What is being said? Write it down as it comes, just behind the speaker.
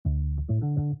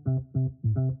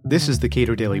This is the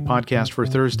Cato Daily Podcast for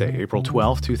Thursday, April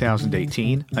 12,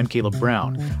 2018. I'm Caleb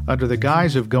Brown. Under the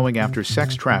guise of going after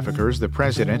sex traffickers, the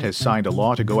president has signed a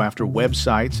law to go after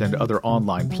websites and other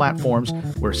online platforms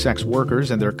where sex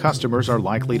workers and their customers are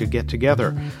likely to get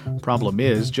together. Problem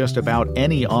is, just about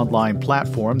any online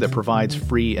platform that provides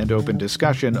free and open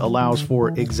discussion allows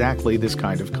for exactly this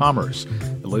kind of commerce.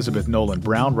 Elizabeth Nolan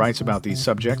Brown writes about these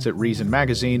subjects at Reason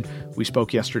Magazine. We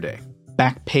spoke yesterday.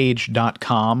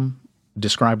 Backpage.com.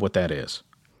 Describe what that is.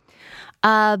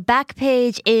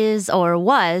 Backpage is or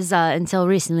was until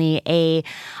recently a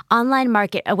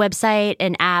website,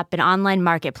 an app, an online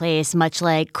marketplace, much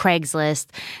like Craigslist,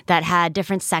 that had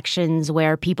different sections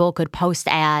where people could post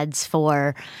ads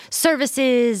for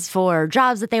services, for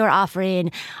jobs that they were offering.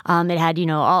 It had,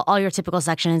 all your typical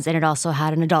sections, and it also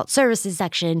had an adult services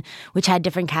section, which had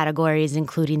different categories,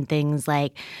 including things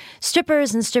like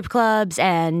strippers and strip clubs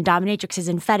and dominatrixes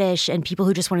and fetish and people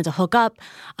who just wanted to hook up,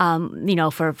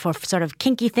 for sort of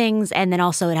kinky things. And then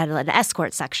also it had an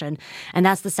escort section. And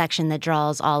that's the section that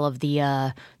draws all of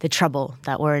the trouble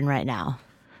that we're in right now.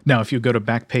 Now, if you go to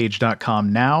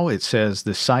Backpage.com now, it says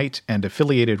the site and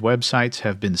affiliated websites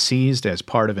have been seized as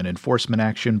part of an enforcement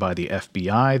action by the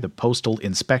FBI, the Postal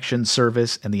Inspection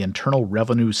Service, and the Internal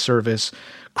Revenue Service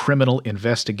Criminal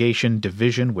Investigation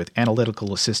Division with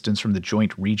analytical assistance from the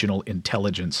Joint Regional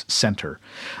Intelligence Center.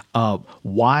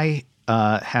 Why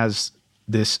has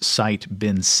this site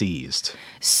been seized?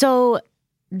 So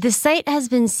the site has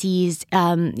been seized.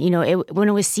 When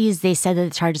it was seized, they said that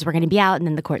the charges were going to be out, and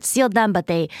then the court sealed them, but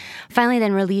they finally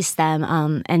then released them.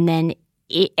 And then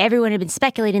everyone had been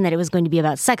speculating that it was going to be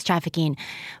about sex trafficking.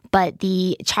 But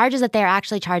the charges that they're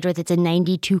actually charged with, it's a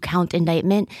 92-count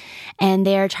indictment, and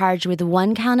they're charged with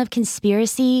 1 count of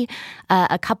conspiracy,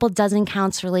 a couple dozen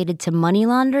counts related to money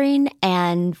laundering,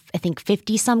 and I think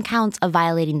 50-some counts of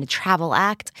violating the Travel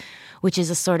Act, which is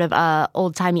a sort of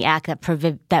old-timey act that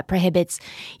prohibits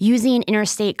using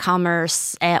interstate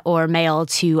commerce or mail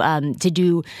to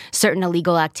do certain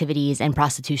illegal activities, and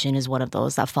prostitution is one of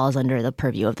those that falls under the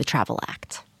purview of the Travel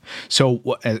Act.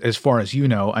 So as far as you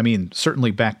know,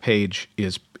 certainly Backpage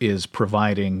is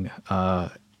providing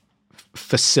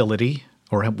facility,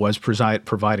 or was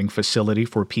providing facility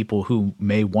for people who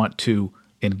may want to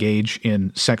engage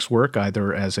in sex work,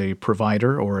 either as a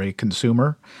provider or a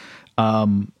consumer.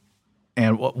 And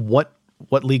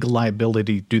what legal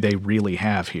liability do they really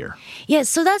have here? Yeah,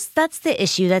 so that's the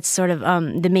issue. That's sort of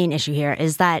the main issue here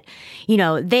is that,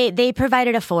 they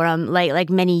provided a forum like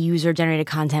many user-generated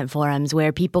content forums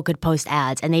where people could post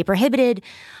ads, and they prohibited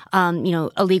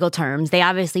illegal terms. They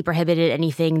obviously prohibited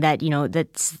anything that,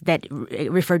 that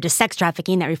referred to sex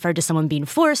trafficking, that referred to someone being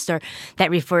forced, or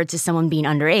that referred to someone being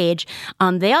underage.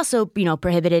 They also,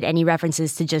 prohibited any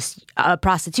references to just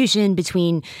prostitution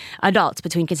between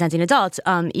consenting adults,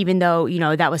 even though,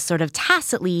 that was sort of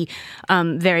tacitly,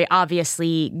 very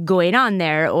obviously going on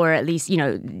there, or at least,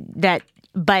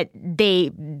 but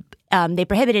they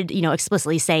prohibited,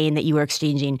 explicitly saying that you were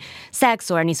exchanging sex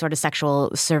or any sort of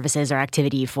sexual services or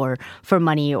activity for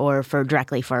money or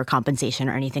directly for compensation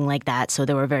or anything like that. So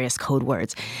there were various code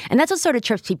words. And that's what sort of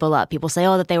trips people up. People say,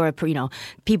 that they were,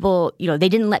 they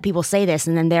didn't let people say this,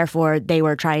 and then therefore they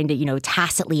were trying to,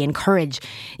 tacitly encourage,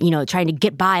 trying to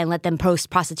get by and let them post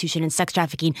prostitution and sex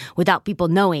trafficking without people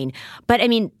knowing. But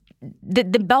the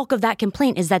bulk of that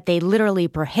complaint is that they literally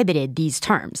prohibited these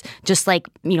terms, just like,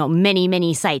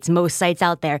 many sites, most sites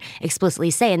out there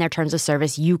explicitly say in their terms of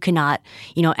service, you cannot,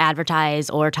 advertise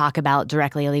or talk about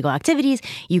directly illegal activities.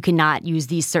 You cannot use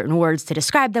these certain words to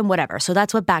describe them, whatever. So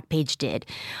that's what Backpage did.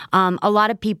 A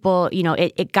lot of people,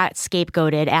 it got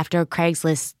scapegoated after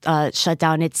Craigslist shut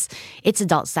down its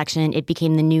adult section. It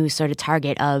became the new sort of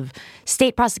target of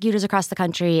state prosecutors across the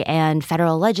country and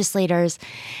federal legislators.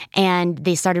 And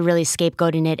they started really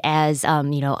scapegoating it as,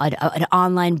 an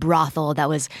online brothel that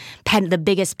was the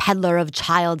biggest peddler of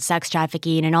child sex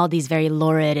trafficking and all these very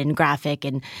lurid and graphic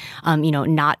and,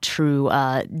 not true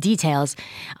details.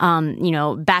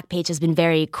 Backpage has been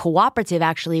very cooperative,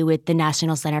 actually, with the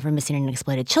National Center for Missing and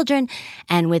Exploited Children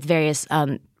and with various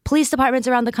police departments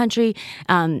around the country.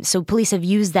 So police have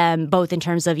used them both in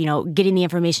terms of, getting the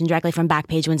information directly from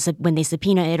Backpage when they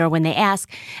subpoena it or when they ask,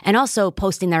 and also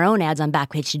posting their own ads on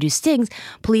Backpage to do stings.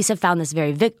 Police have found this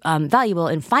very valuable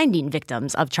in finding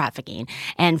victims of trafficking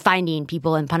and finding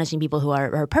people and punishing people who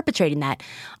are perpetrating that.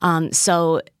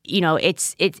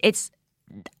 It's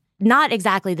not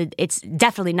exactly it's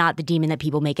definitely not the demon that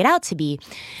people make it out to be,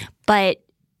 but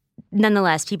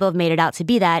nonetheless, people have made it out to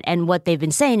be that. And what they've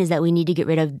been saying is that we need to get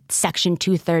rid of Section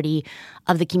 230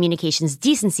 of the Communications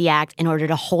Decency Act in order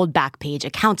to hold Backpage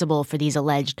accountable for these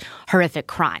alleged horrific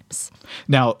crimes.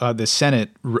 Now, the Senate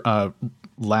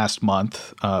last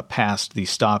month passed the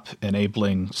Stop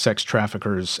Enabling Sex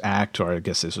Traffickers Act, or I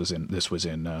guess this was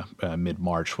in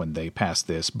mid-March when they passed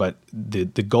this. But the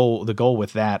goal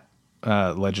with that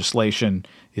legislation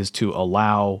is to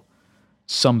allow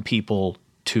some people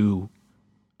to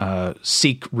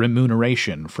seek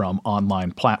remuneration from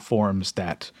online platforms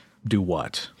that do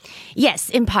what? Yes,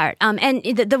 in part. And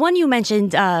the one you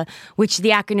mentioned, which the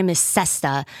acronym is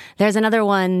SESTA, there's another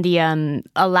one, the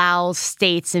Allow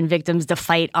States and Victims to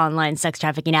Fight Online Sex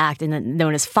Trafficking Act, and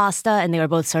known as FOSTA, and they were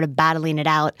both sort of battling it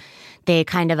out. They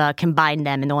kind of combined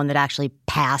them, and the one that actually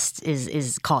passed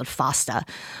is called FOSTA.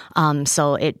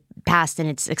 So it passed, and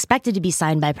it's expected to be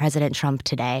signed by President Trump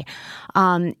today.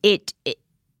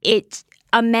 It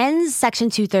amends Section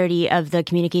 230 of the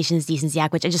Communications Decency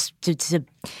Act, which I just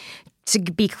to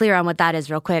be clear on what that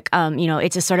is real quick,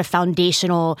 it's a sort of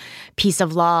foundational piece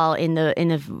of law in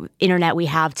the internet we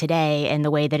have today and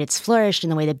the way that it's flourished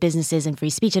and the way that businesses and free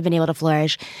speech have been able to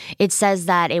flourish. It says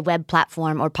that a web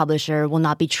platform or publisher will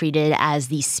not be treated as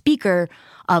the speaker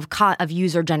of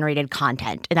user-generated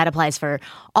content. And that applies for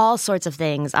all sorts of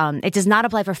things. It does not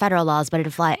apply for federal laws, but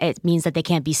it means that they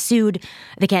can't be sued,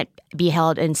 they can't be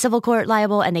held in civil court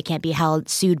liable, and they can't be held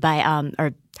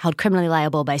criminally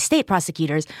liable by state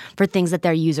prosecutors for things that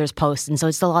their users post. And so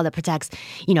it's the law that protects,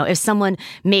 if someone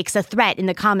makes a threat in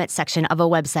the comment section of a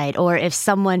website, or if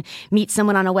someone meets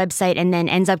someone on a website and then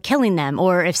ends up killing them,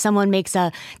 or if someone makes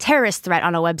a terrorist threat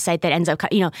on a website that ends up,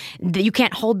 you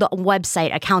can't hold the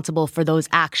website accountable for those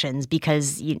actions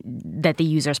because that the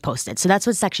users posted. So that's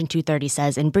what Section 230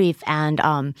 says in brief.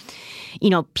 And,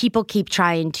 people keep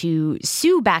trying to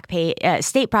sue Backpage.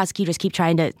 State prosecutors keep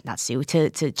trying to, not sue,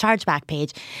 to charge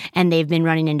Backpage. And they've been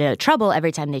running into trouble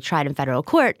every time they tried in federal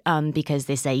court because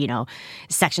they say,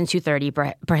 Section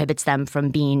 230 prohibits them from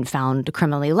being found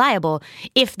criminally liable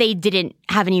if they didn't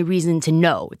have any reason to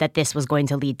know that this was going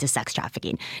to lead to sex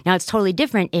trafficking. Now, it's totally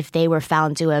different if they were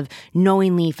found to have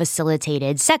knowingly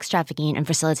facilitated sex trafficking and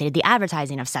facilitated the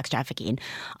advertising of sex trafficking.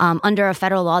 Under a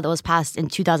federal law that was passed in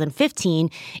 2015,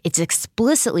 it's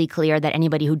explicitly clear that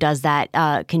anybody who does that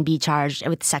can be charged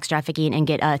with sex trafficking and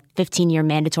get a 15-year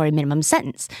mandatory minimum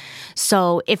sentence.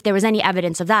 So if there was any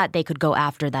evidence of that, they could go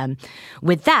after them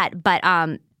with that. But,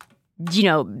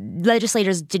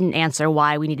 legislators didn't answer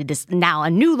why we needed this now a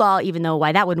new law, even though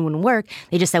why that wouldn't work.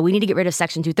 They just said we need to get rid of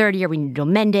Section 230 or we need to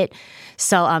amend it.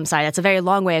 So I'm sorry, that's a very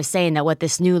long way of saying that what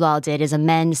this new law did is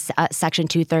amend Section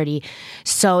 230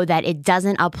 so that it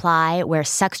doesn't apply where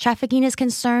sex trafficking is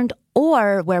concerned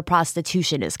or where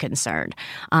prostitution is concerned,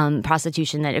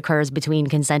 prostitution that occurs between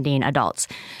consenting adults.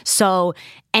 So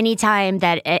anytime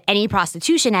that any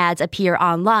prostitution ads appear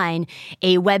online,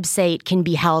 a website can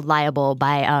be held liable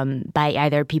by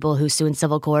either people who sue in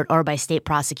civil court or by state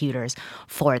prosecutors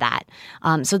for that.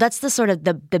 So that's the sort of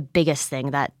the biggest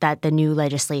thing that the new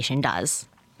legislation does.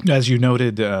 As you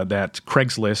noted, that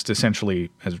Craigslist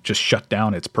essentially has just shut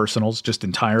down its personals just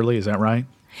entirely. Is that right?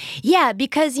 Yeah,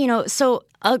 because, so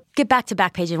I'll get back to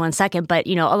Backpage in one second, but,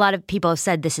 a lot of people have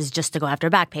said this is just to go after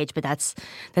Backpage, but that's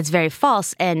very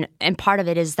false. And part of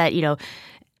it is that,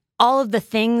 all of the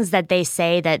things that they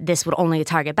say that this would only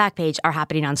target Backpage are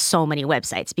happening on so many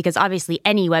websites, because obviously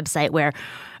any website where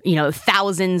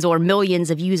thousands or millions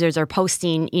of users are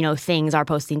posting, things, are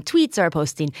posting tweets, are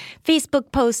posting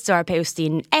Facebook posts, are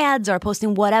posting ads, are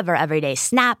posting whatever every day,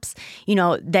 snaps,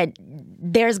 that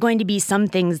there's going to be some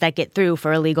things that get through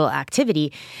for illegal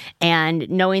activity. And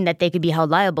knowing that they could be held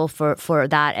liable for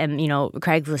that. And,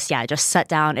 Craigslist, just shut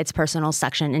down its personal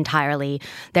section entirely.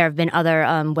 There have been other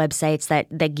websites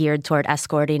that geared toward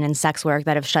escorting and sex work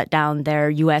that have shut down their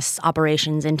U.S.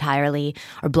 operations entirely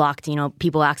or blocked,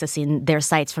 people accessing their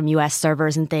sites from U.S.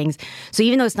 servers and things. So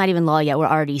even though it's not even law yet, we're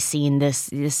already seeing this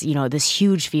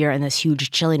huge fear and this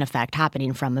huge chilling effect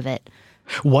happening from of it.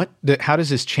 How does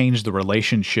this change the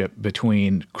relationship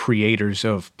between creators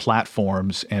of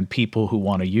platforms and people who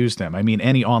want to use them? I mean,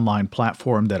 any online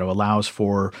platform that allows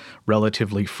for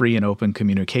relatively free and open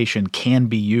communication can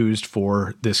be used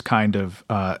for this kind of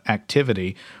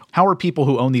activity. How are people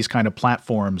who own these kind of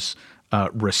platforms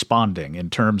responding in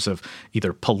terms of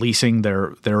either policing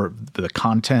the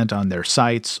content on their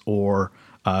sites or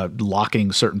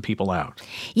locking certain people out?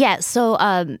 Yeah,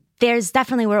 so there's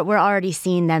definitely we're already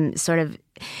seeing them sort of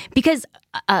because,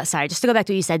 sorry, just to go back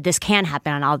to what you said, this can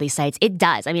happen on all these sites. It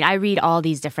does. I mean, I read all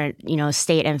these different,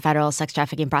 state and federal sex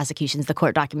trafficking prosecutions, the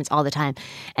court documents all the time.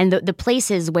 And the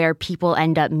places where people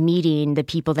end up meeting the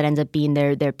people that end up being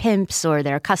their pimps or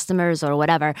their customers or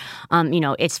whatever,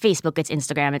 it's Facebook, it's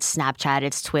Instagram, it's Snapchat,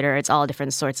 it's Twitter, it's all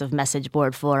different sorts of message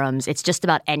board forums. It's just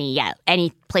about any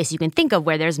place you can think of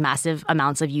where there's massive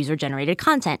amounts of user-generated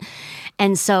content.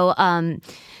 And so,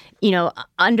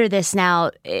 under this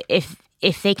now,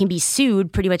 if they can be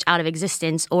sued pretty much out of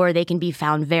existence, or they can be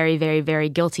found very, very, very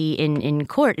guilty in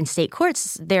court, in state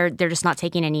courts, they're just not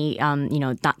taking any,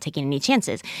 not taking any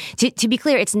chances. To be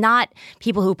clear, it's not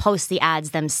people who post the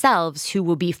ads themselves who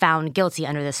will be found guilty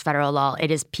under this federal law.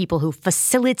 It is people who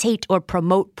facilitate or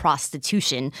promote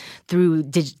prostitution through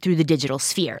the digital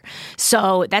sphere.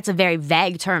 So that's a very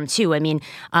vague term too. I mean,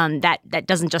 that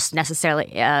doesn't just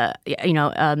necessarily,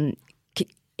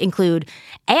 include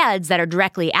ads that are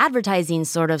directly advertising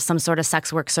some sort of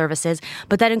sex work services,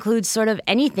 but that includes sort of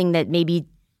anything that maybe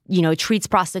treats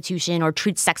prostitution or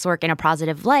treats sex work in a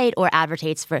positive light, or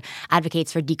advocates for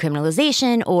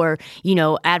decriminalization, or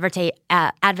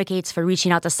advocates for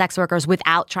reaching out to sex workers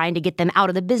without trying to get them out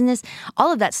of the business.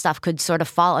 All of that stuff could sort of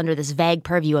fall under this vague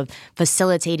purview of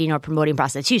facilitating or promoting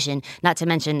prostitution, not to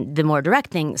mention the more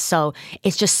direct things. So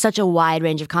it's just such a wide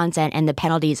range of content, and the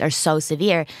penalties are so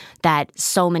severe that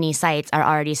so many sites are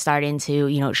already starting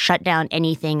to shut down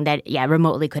anything that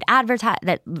remotely could advertise,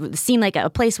 that seemed like a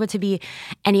place to be.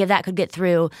 Any of that could get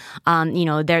through.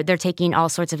 They're taking all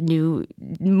sorts of new,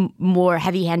 more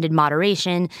heavy-handed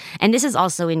moderation, and this is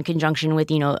also in conjunction with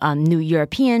new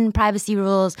European privacy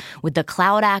rules, with the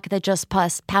Cloud Act that just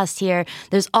passed here.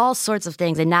 There's all sorts of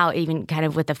things, and now even kind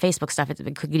of with the Facebook stuff, it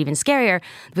could get even scarier.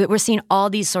 But we're seeing all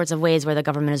these sorts of ways where the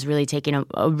government is really taking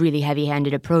a really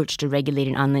heavy-handed approach to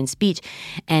regulating online speech,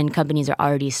 and companies are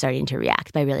already starting to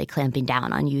react by really clamping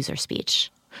down on user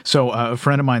speech. So a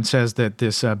friend of mine says that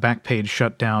this Backpage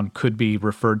shutdown could be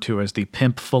referred to as the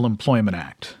Pimp Full Employment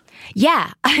Act.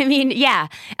 Yeah, I mean,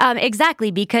 exactly,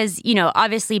 because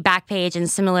obviously Backpage and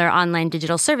similar online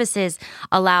digital services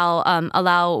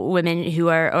allow women who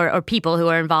are or people who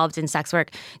are involved in sex work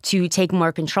to take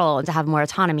more control and to have more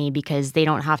autonomy, because they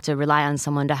don't have to rely on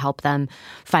someone to help them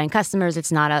find customers.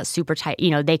 It's not a super tight,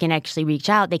 they can actually reach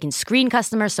out, they can screen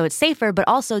customers, so it's safer, but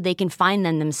also they can find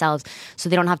them themselves, so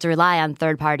they don't have to rely on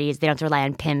third parties, they don't have to rely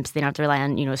on pimps, they don't have to rely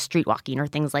on street walking or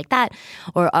things like that,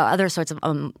 or other sorts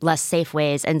of less safe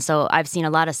ways. And so I've seen a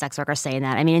lot of sex workers saying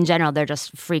that. I mean, in general, they're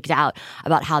just freaked out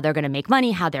about how they're going to make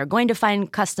money, how they're going to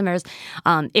find customers.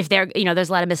 If they're, there's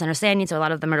a lot of misunderstanding, so a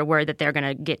lot of them are worried that they're going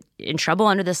to get in trouble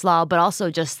under this law, but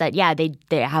also just that,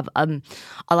 they have a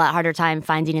lot harder time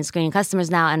finding and screening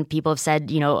customers now. And people have said,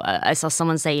 I saw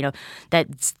someone say, that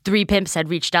 3 pimps had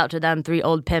reached out to them, 3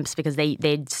 old pimps, because they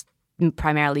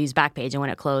primarily use Backpage, and when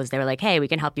it closed, they were like, hey, we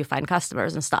can help you find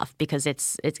customers and stuff, because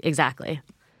it's exactly.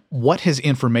 What has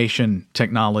information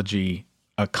technology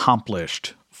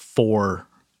accomplished for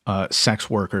sex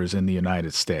workers in the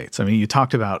United States? I mean, you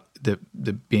talked about the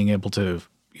being able to,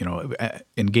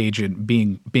 engage in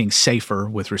being safer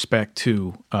with respect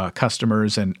to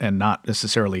customers and not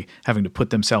necessarily having to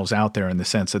put themselves out there in the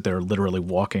sense that they're literally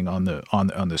walking on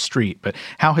the street. But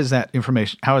how has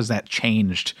that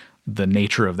changed the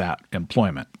nature of that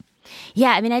employment?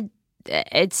 Yeah, I mean,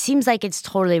 it seems like it's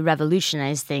totally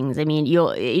revolutionized things. I mean,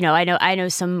 I know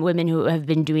some women who have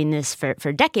been doing this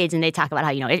for decades, and they talk about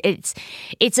how,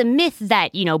 it's a myth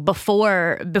that,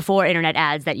 before internet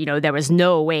ads, that, there was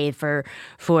no way for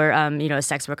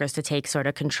sex workers to take sort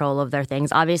of control of their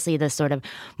things. Obviously, the sort of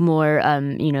more,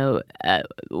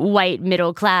 white,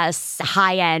 middle class,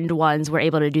 high end ones were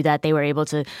able to do that. They were able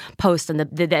to post on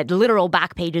the literal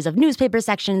back pages of newspaper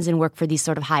sections and work for these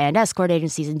sort of high end escort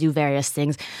agencies and do various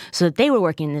things so that they were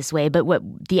working this way. But what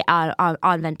the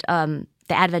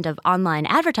advent of online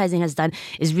advertising has done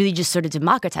is really just sort of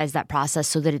democratize that process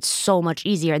so that it's so much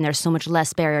easier and there's so much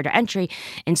less barrier to entry.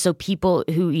 And so people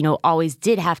who, always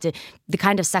did have to, the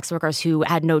kind of sex workers who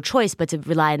had no choice but to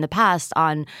rely in the past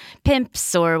on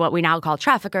pimps or what we now call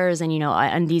traffickers and,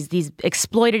 and these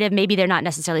exploitative, maybe they're not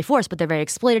necessarily forced, but they're very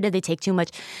exploitative. They take too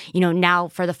much, now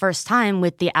for the first time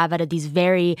with the advent of these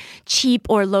very cheap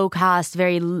or low cost,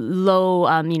 very low,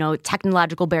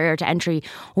 technological barrier to entry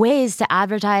ways to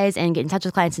advertise and get in touch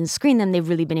with clients and screen them, they've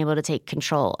really been able to take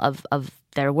control of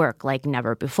their work like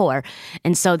never before.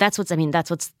 And so that's what's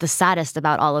the saddest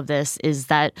about all of this is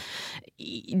that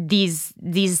these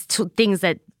things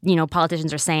that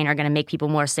politicians are saying are going to make people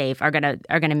more safe are going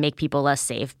to make people less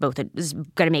safe. Both it's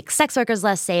going to make sex workers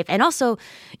less safe, and also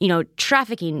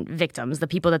trafficking victims, the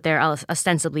people that they're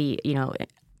ostensibly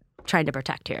trying to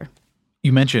protect here.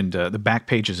 You mentioned the back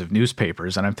pages of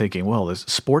newspapers, and I'm thinking, well, the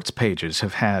sports pages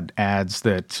have had ads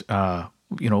that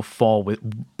fall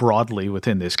broadly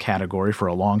within this category for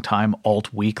a long time.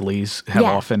 Alt weeklies have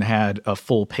often had a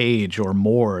full page or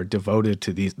more devoted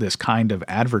to this kind of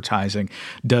advertising.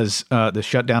 Does the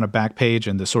shutdown of Backpage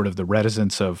and the sort of the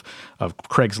reticence of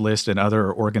Craigslist and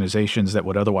other organizations that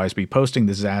would otherwise be posting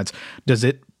these ads, does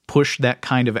it push that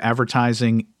kind of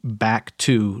advertising back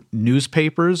to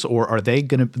newspapers, or are they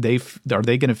going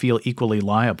to feel equally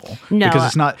liable? No,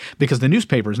 because the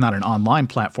newspaper is not an online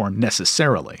platform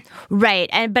necessarily. Right,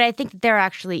 but I think they're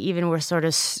actually even were sort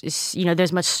of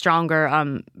there's much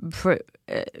stronger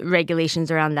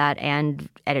regulations around that and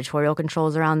editorial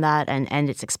controls around that, and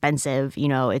it's expensive.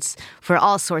 It's for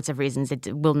all sorts of reasons.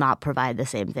 It will not provide the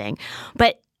same thing,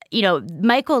 but.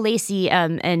 Michael Lacey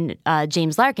and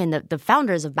James Larkin, the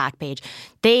founders of Backpage,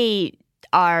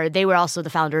 they were also the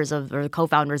founders or the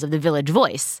co-founders of the Village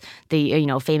Voice,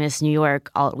 the famous New York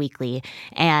alt weekly,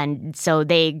 and so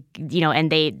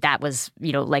that was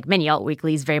like many alt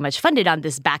weeklies very much funded on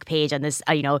this Backpage, on this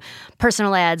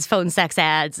personal ads, phone sex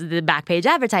ads, the Backpage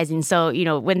advertising.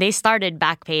 So when they started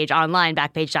Backpage online,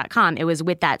 Backpage.com, it was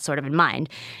with that sort of in mind.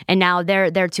 And now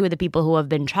they're two of the people who have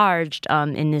been charged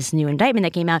in this new indictment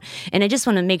that came out. And I just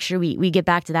want to make sure we get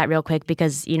back to that real quick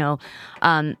because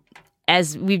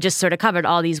as we've just sort of covered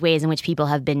all these ways in which people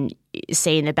have been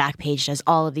saying that Backpage does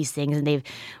all of these things, and they've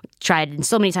tried in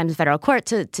so many times in federal court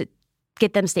to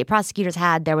get them. State prosecutors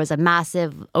had. There was a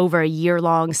massive, over a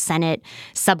year-long Senate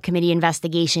subcommittee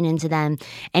investigation into them.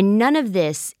 And none of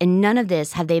this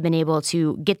have they been able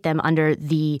to get them under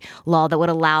the law that would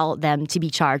allow them to be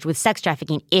charged with sex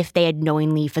trafficking if they had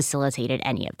knowingly facilitated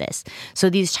any of this. So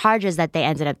these charges that they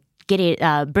ended up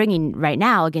bringing right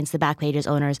now against the Backpage's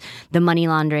owners, the money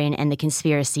laundering and the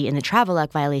conspiracy and the travel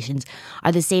act violations,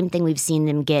 are the same thing we've seen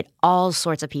them get all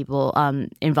sorts of people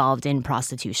involved in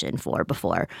prostitution for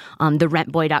before. The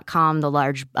rentboy.com, the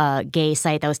large gay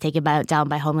site that was taken down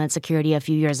by Homeland Security a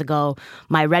few years ago.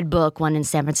 My Red Book, one in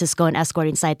San Francisco, an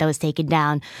escorting site that was taken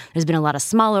down. There's been a lot of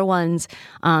smaller ones.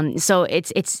 So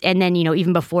it's and then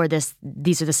even before this,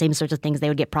 these are the same sorts of things they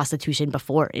would get prostitution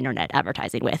before internet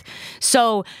advertising with.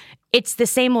 So it's the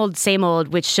same old,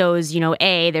 which shows,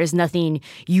 there's nothing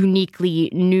uniquely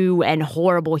new and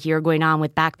horrible here going on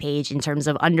with Backpage in terms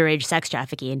of underage sex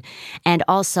trafficking, and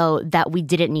also that we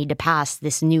didn't need to pass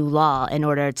this new law in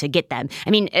order to get them.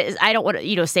 I mean, I don't want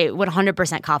to, say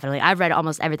 100% confidently. I've read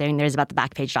almost everything there's about the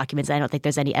Backpage documents. I don't think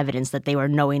there's any evidence that they were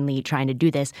knowingly trying to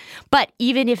do this. But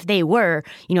even if they were,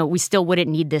 we still wouldn't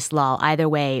need this law. Either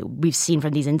way, we've seen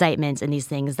from these indictments and these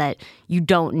things that you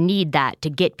don't need that to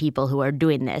get people who are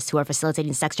doing this, who are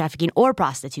facilitating sex trafficking or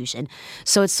prostitution.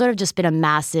 So it's sort of just been a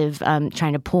massive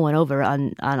trying to pull one over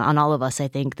on all of us, I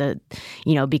think, that,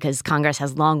 because Congress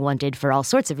has long wanted, for all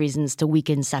sorts of reasons, to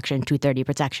weaken Section 230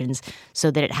 protections so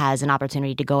that it has an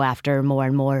opportunity to go after more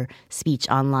and more speech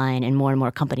online and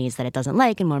more companies that it doesn't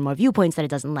like and more viewpoints that it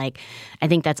doesn't like. I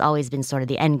think that's always been sort of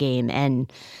the end game,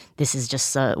 and this is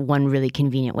just one really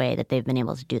convenient way that they've been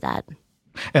able to do that.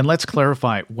 And let's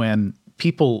clarify, when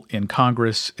people in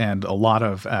Congress and a lot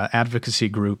of advocacy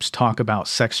groups talk about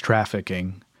sex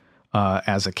trafficking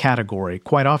as a category,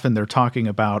 quite often they're talking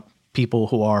about people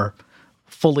who are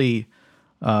fully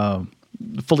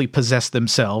possess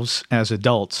themselves as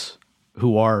adults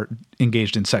who are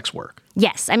engaged in sex work.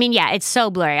 Yes. I mean, it's so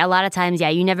blurry. A lot of times,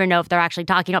 you never know if they're actually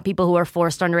talking about people who are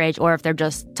forced underage or if they're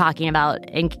just talking about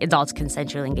adults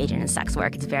consensually engaging in sex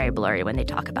work. It's very blurry when they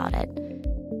talk about it.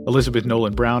 Elizabeth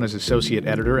Nolan Brown is associate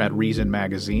editor at Reason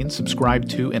Magazine. Subscribe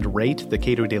to and rate the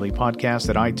Cato Daily Podcast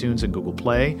at iTunes and Google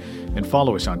Play, and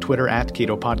follow us on Twitter at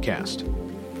Cato Podcast.